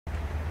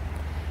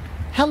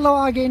Hello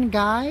again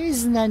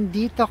guys!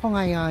 Nandito ko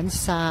ngayon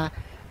sa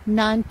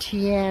Nan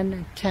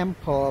Tien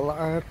Temple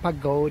or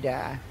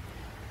Pagoda.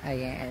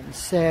 Ayan.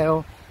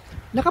 So,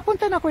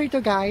 nakapunta na ako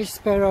ito guys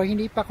pero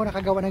hindi pa ako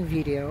nakagawa ng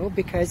video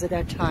because at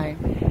that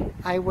time,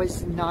 I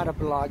was not a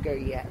blogger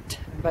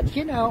yet. But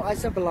you know,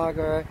 as a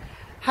blogger,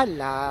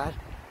 hala,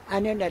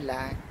 ano na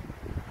lang,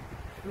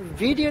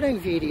 video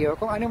ng video,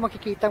 kung ano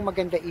makikitang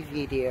maganda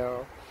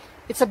i-video.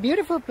 It's a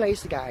beautiful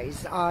place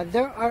guys.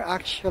 There are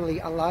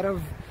actually a lot of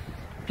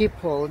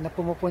people na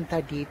pumupunta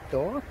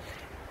dito.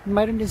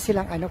 Mayroon din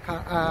silang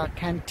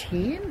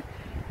canteen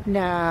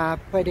na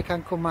pwede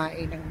kang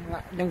kumain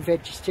ng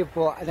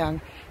vegetable.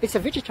 It's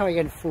a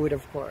vegetarian food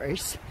of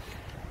course.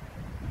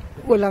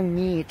 Walang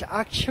meat.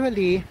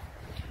 Actually,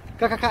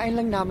 kakakain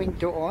lang namin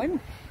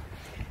doon.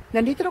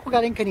 Nandito ako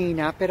galing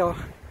kanina pero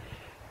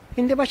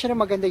hindi ba siya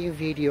na maganda yung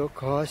video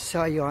ko.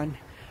 So ayun,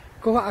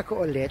 kuha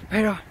ako ulit.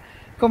 Pero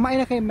kumain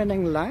na kayo man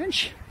ng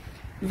lunch,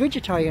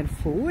 vegetarian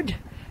food,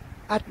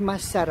 at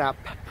masarap,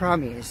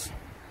 promise.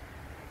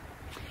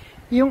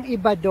 Yung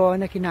iba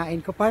doon na kinain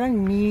ko, parang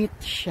meat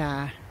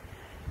siya.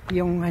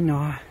 Yung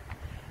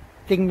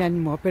tingnan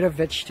mo, pero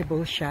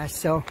vegetable siya.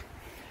 So,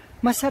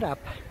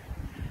 masarap.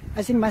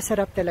 As in,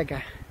 masarap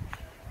talaga.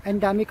 Ang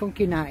dami kong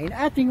kinain.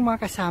 At yung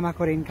mga kasama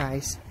ko rin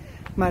guys,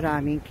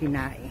 maraming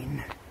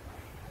kinain.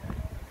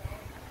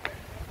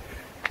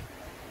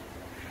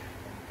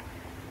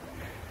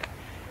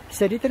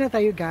 So, dito na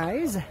tayo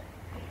guys,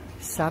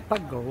 sa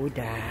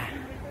pagoda.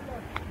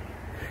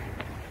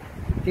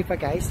 Di ba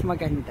guys,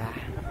 maganda.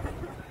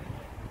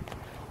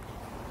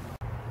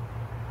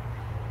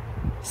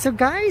 So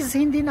guys,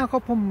 hindi na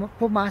ako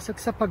pumasok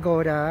sa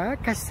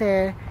pagoda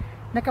kasi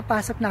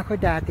nakapasok na ako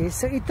dati.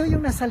 So ito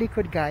yung nasa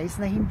likod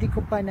guys na hindi ko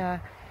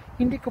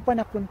pa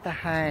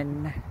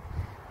napuntahan.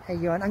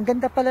 Ayun, ang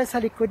ganda pala sa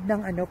likod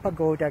ng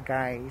pagoda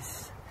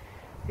guys.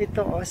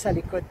 Ito sa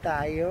likod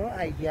tayo.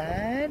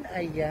 Ayan,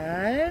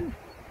 ayan.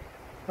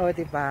 O,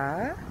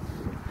 diba?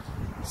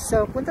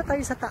 So punta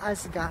tayo sa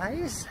taas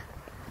guys.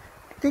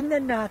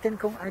 Tingnan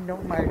natin kung anong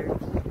mayroon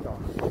dito.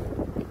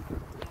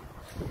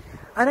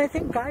 And I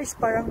think guys,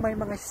 parang may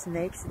mga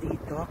snakes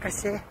dito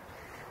kasi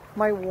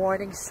may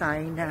warning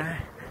sign na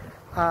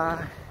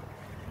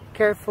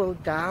careful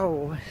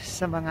daw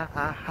sa mga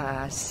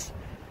ahas.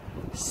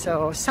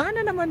 So,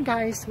 sana naman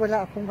guys,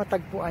 wala akong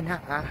matagpuan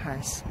na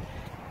ahas.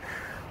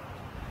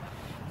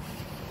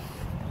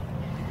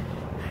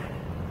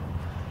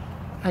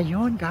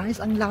 Ayun guys,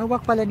 ang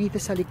lawak pala nito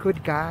sa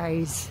likod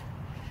guys.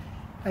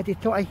 At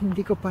ito ay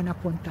hindi ko pa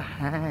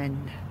napuntahan.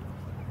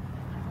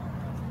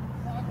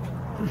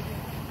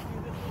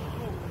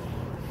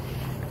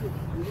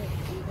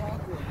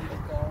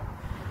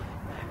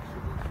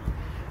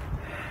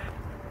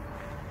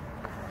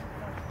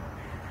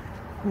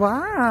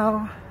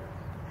 Wow!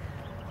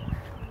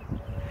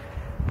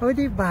 O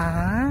diba?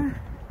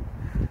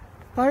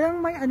 Parang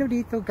may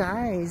dito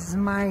guys.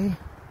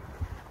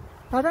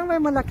 Parang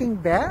may malaking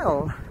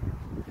bell.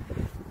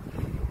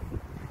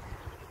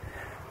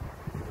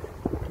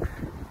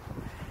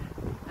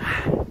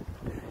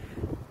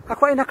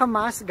 Ako ay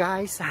nakamask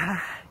guys.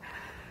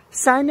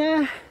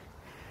 Sana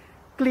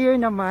clear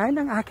naman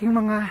ang aking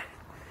mga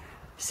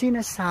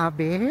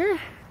sinasabi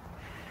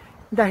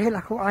dahil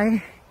ako ay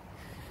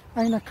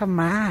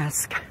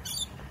nakamask.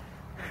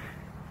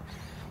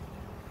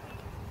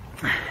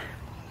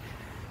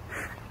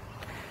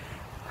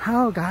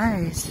 How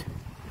guys?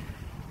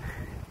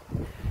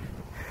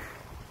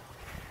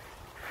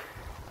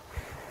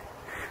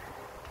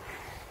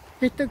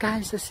 Ito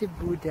guys si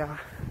Buddha.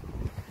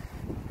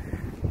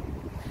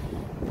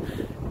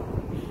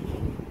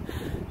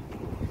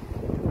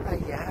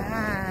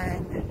 Ayan.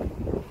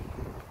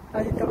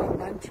 At ito ang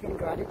Nan Tien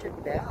Gratitude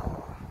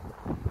Bell.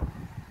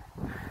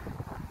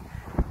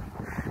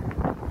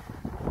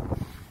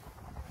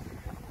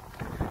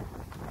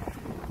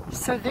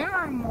 So there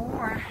are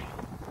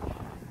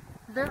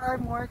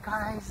more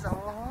guys.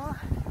 Oh,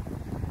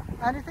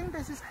 and I think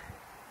this is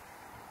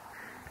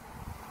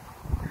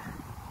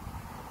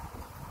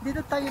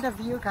dito tayo na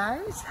view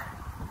guys.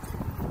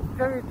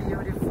 Very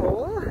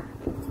beautiful.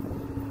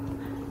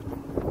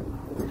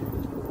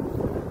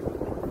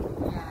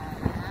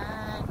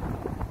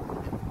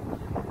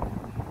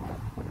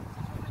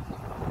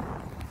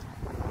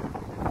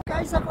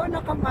 Guys, ako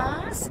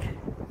nakamask.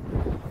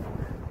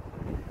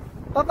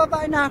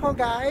 Pababa na ako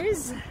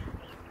guys.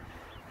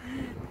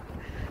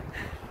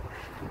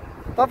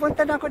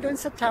 Papunta na ako doon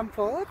sa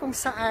temple kung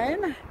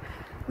saan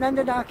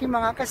nandun na aking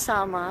mga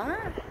kasama.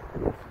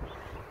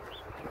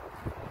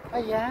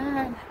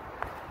 Ayan.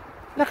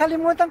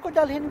 Nakalimutan ko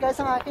dalhin guys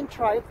ang aking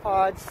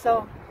tripod.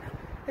 So,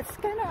 it's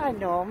kinda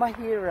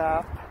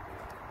mahirap.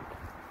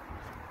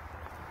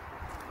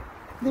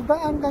 Diba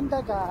ang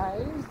ganda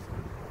guys?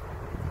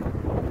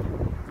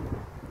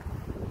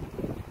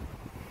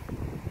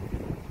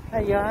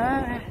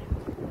 Ayan.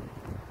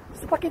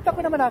 So, pakita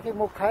ko naman aking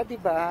mukha,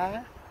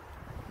 diba?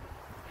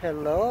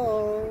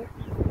 Hello.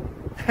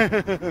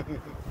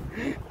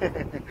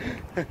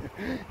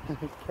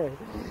 Okay.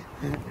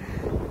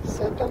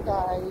 So ito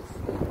guys,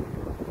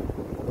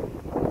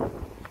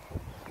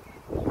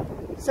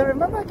 So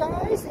remember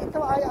guys, ito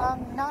ay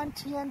ang Nan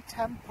Tien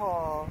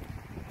Temple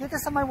dito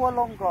sa may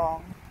Wollonggong.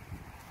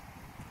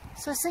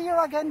 So see you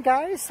again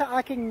guys sa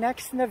aking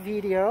next na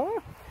video.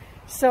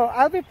 So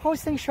I'll be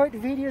posting short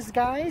videos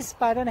guys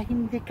para na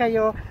hindi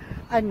kayo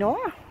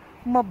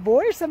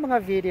mabore sa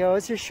mga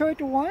videos. Yung short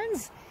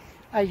ones,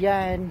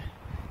 ayan.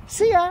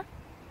 See ya!